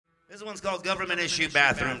This one's called Government Issue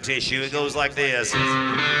Bathroom Tissue. It goes like this.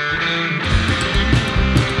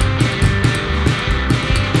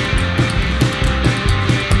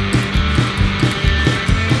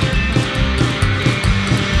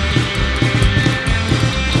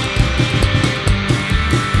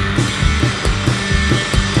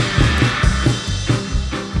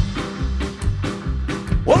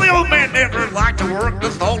 Well, the old man never liked to work. The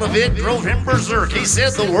thought of it drove him berserk. He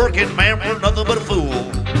said the working man was nothing but a fool.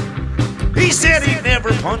 He said he'd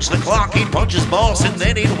never punch the clock. He'd punch his boss and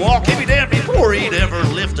then he'd walk. He'd be damned before he'd ever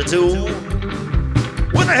lift a tool.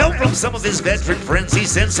 With the help from some of his veteran friends, he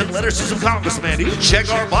sent some letters to some congressmen. He'd check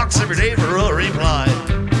our box every day for a reply.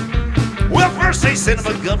 Well, first they sent him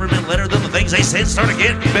a government letter. Then the things they said started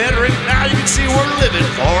getting better. And now you can see we're living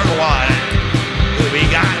far and wide. We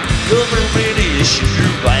got government issue,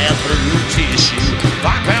 bathroom tissue,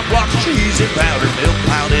 5-pound blocks of cheese and powdered milk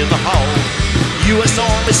piled in the hall. U.S.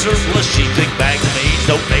 Army surplus sheep, big bags of meat,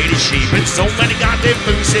 donated sheep, and so many goddamn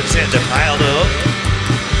food stamps that they're piled up.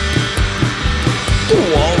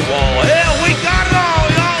 Wall to wall, hell, we got it all,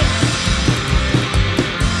 y'all.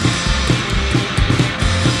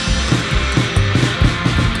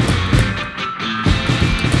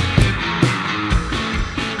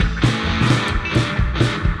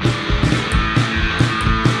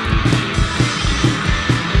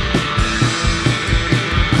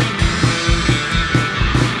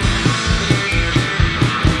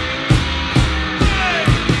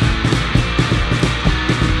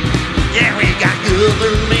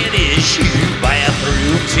 Government issue,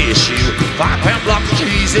 bathroom tissue, 5-pound block of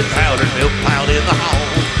cheese and powdered milk piled in the hall.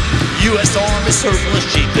 U.S. Army surplus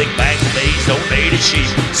cheap, big bags of maize, donated sheep,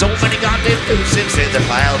 so many goddamn food stamps that they're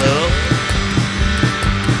piled up.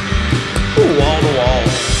 Wall to wall.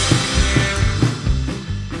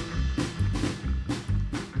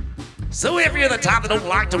 So if you're the type that don't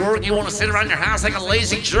like to work, you want to sit around your house like a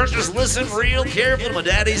lazy jerk, just listen real careful to my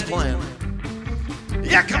daddy's plan.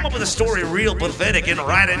 Yeah, come up with a story real pathetic and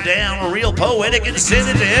write it down real poetic and send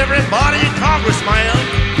it to everybody in Congress, man.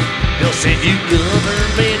 He'll send you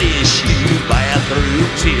government issue, bathroom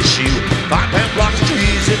tissue, 5-pound blocks of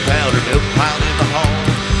cheese and powdered milk piled in the hall.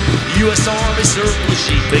 U.S. Army surplus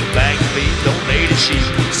sheep, big bag of beef, donated sheep,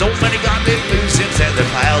 so many goddamn food stamps that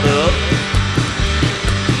they're piled up.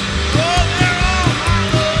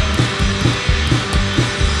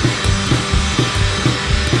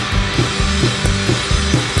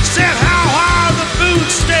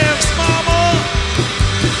 Stamps, mama,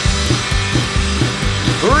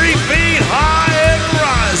 3 feet high and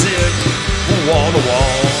rising, wall to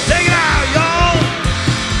wall. Take it out, y'all.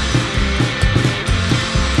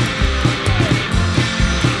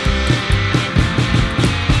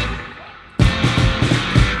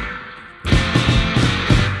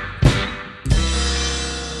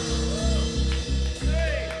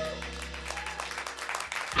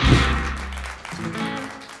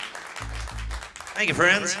 Thank you,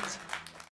 friends.